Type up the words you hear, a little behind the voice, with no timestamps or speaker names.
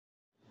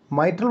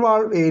Mitral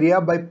valve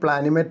area by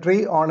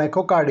planimetry on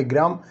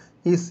echocardiogram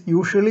is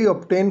usually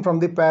obtained from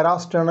the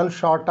parasternal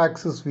short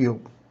axis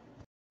view.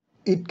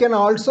 It can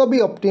also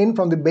be obtained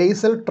from the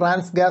basal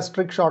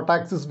transgastric short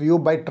axis view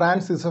by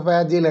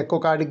transesophageal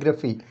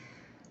echocardiography.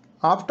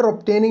 After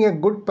obtaining a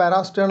good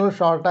parasternal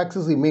short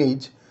axis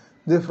image,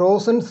 the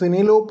frozen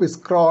cine lobe is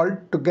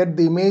scrolled to get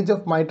the image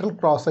of mitral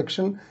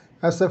cross-section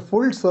as a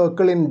full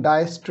circle in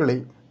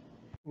diastole.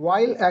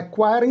 While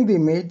acquiring the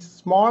image,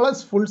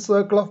 smallest full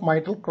circle of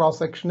mitral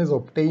cross-section is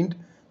obtained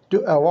to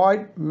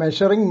avoid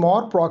measuring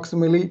more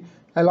proximally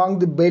along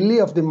the belly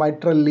of the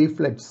mitral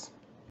leaflets.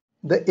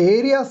 The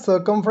area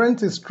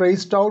circumference is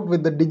traced out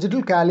with the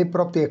digital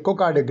caliper of the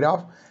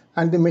echocardiograph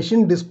and the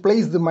machine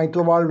displays the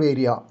mitral valve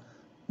area.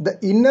 The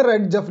inner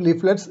edge of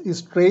leaflets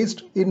is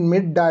traced in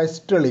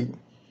mid-diastole.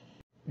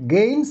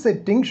 Gain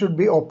setting should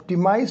be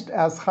optimized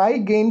as high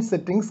gain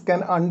settings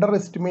can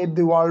underestimate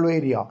the valve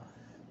area.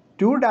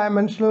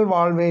 Two-dimensional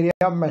valve area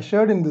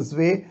measured in this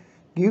way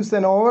gives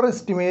an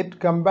overestimate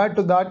compared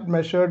to that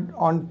measured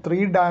on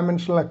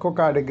three-dimensional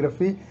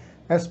echocardiography,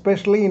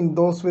 especially in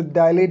those with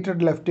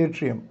dilated left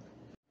atrium.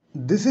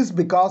 This is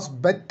because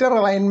better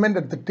alignment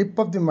at the tip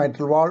of the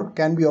mitral valve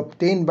can be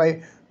obtained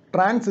by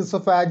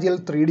transesophageal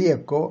 3D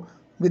echo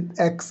with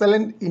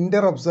excellent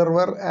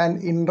inter-observer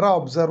and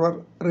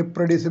intra-observer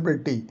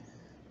reproducibility.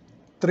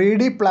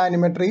 3D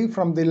planimetry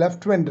from the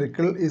left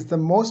ventricle is the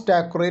most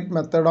accurate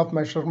method of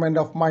measurement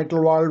of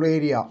mitral valve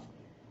area.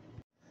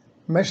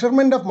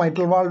 Measurement of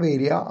mitral valve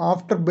area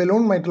after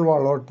balloon mitral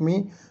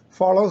valvotomy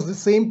follows the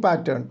same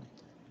pattern.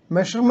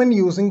 Measurement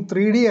using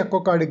 3D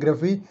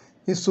echocardiography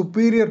is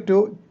superior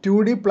to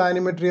 2D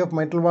planimetry of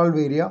mitral valve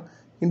area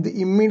in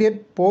the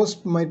immediate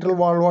post-mitral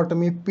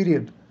valvotomy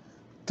period.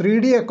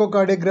 3D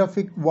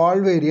echocardiographic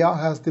valve area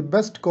has the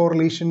best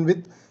correlation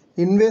with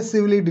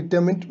invasively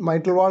determined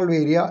mitral valve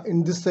area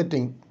in this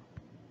setting.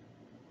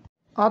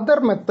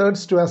 Other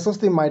methods to assess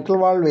the mitral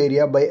valve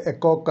area by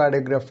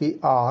echocardiography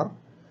are: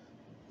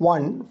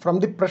 1. From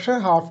the pressure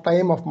half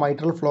time of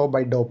mitral flow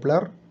by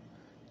Doppler.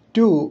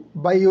 2.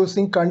 By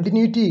using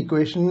continuity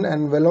equation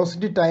and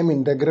velocity time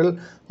integral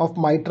of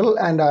mitral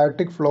and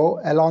aortic flow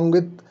along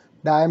with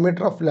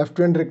diameter of left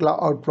ventricular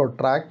outflow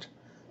tract.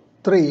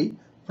 3.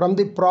 From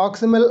the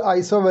proximal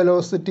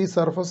isovelocity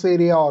surface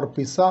area or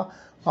PISA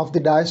of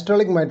the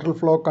diastolic mitral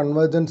flow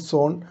convergence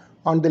zone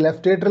on the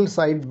left atrial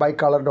side by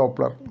color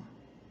Doppler.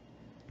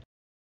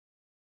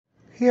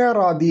 Here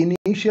are the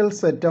initial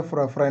set of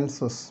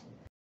references.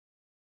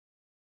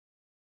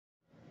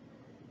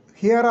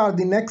 Here are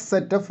the next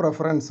set of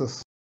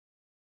references.